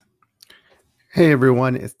Hey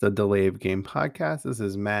everyone, it's the Delay of Game podcast. This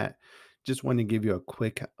is Matt. Just wanted to give you a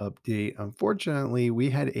quick update. Unfortunately, we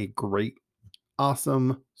had a great,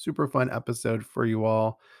 awesome, super fun episode for you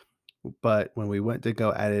all. But when we went to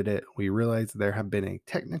go edit it, we realized there had been a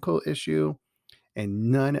technical issue and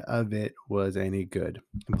none of it was any good.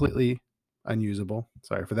 Completely unusable.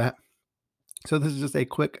 Sorry for that. So this is just a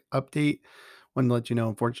quick update. Wanted to let you know,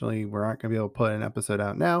 unfortunately, we aren't going to be able to put an episode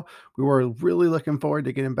out now. We were really looking forward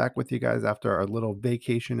to getting back with you guys after our little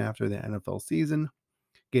vacation after the NFL season,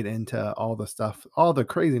 get into all the stuff, all the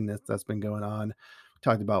craziness that's been going on. We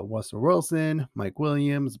talked about Russell Wilson, Mike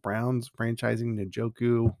Williams, Browns franchising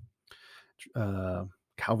Njoku, uh,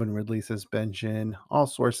 Calvin Ridley suspension, all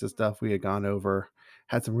sorts of stuff we had gone over.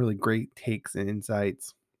 Had some really great takes and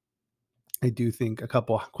insights. I do think a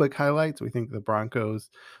couple quick highlights. We think the Broncos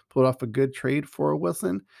pulled off a good trade for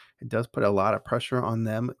Wilson. It does put a lot of pressure on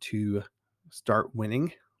them to start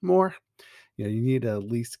winning more. You need to at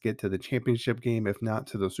least get to the championship game, if not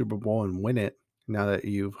to the Super Bowl, and win it. Now that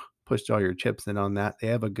you've pushed all your chips in on that, they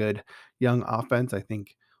have a good young offense. I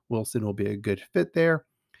think Wilson will be a good fit there.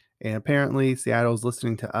 And apparently, Seattle's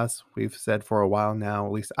listening to us. We've said for a while now,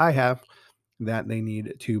 at least I have, that they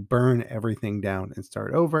need to burn everything down and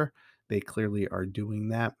start over. They clearly are doing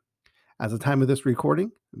that. As the time of this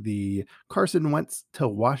recording, the Carson Wentz to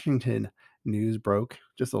Washington news broke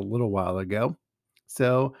just a little while ago.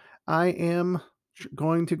 So I am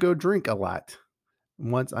going to go drink a lot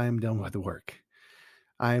once I am done with work.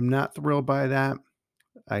 I am not thrilled by that.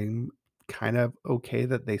 I'm kind of okay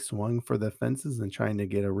that they swung for the fences and trying to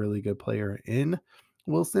get a really good player in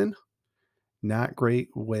Wilson. Not great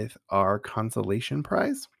with our consolation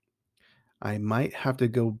prize. I might have to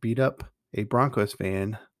go beat up a Broncos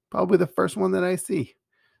fan, probably the first one that I see.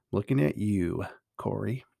 Looking at you,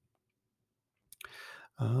 Corey.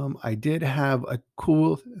 I did have a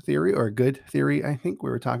cool theory or a good theory. I think we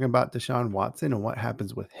were talking about Deshaun Watson and what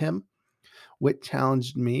happens with him, which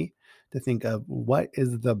challenged me to think of what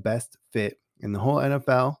is the best fit in the whole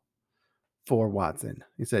NFL for Watson.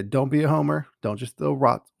 He said, don't be a homer. Don't just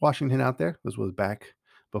throw Washington out there. This was back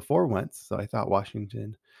before Wentz. So I thought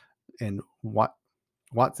Washington and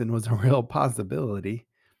Watson was a real possibility.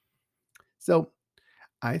 So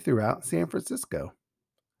I threw out San Francisco.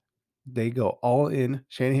 They go all in.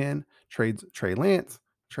 Shanahan trades Trey Lance,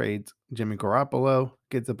 trades Jimmy Garoppolo,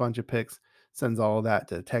 gets a bunch of picks, sends all of that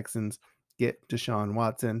to the Texans, get Deshaun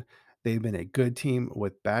Watson. They've been a good team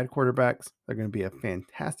with bad quarterbacks. They're going to be a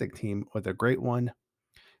fantastic team with a great one.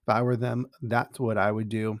 If I were them, that's what I would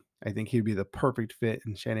do. I think he'd be the perfect fit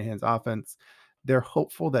in Shanahan's offense. They're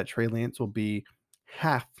hopeful that Trey Lance will be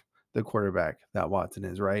half the quarterback that Watson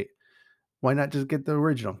is, right? Why not just get the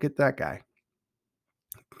original? Get that guy.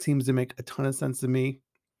 Seems to make a ton of sense to me.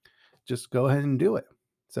 Just go ahead and do it.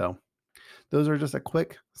 So, those are just a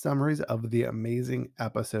quick summaries of the amazing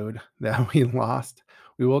episode that we lost.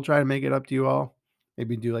 We will try to make it up to you all.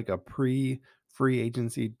 Maybe do like a pre-free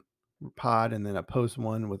agency pod and then a post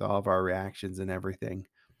one with all of our reactions and everything.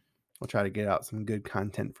 We'll try to get out some good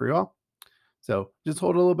content for you all. So just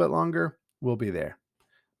hold a little bit longer. We'll be there.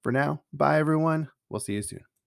 For now, bye everyone. We'll see you soon.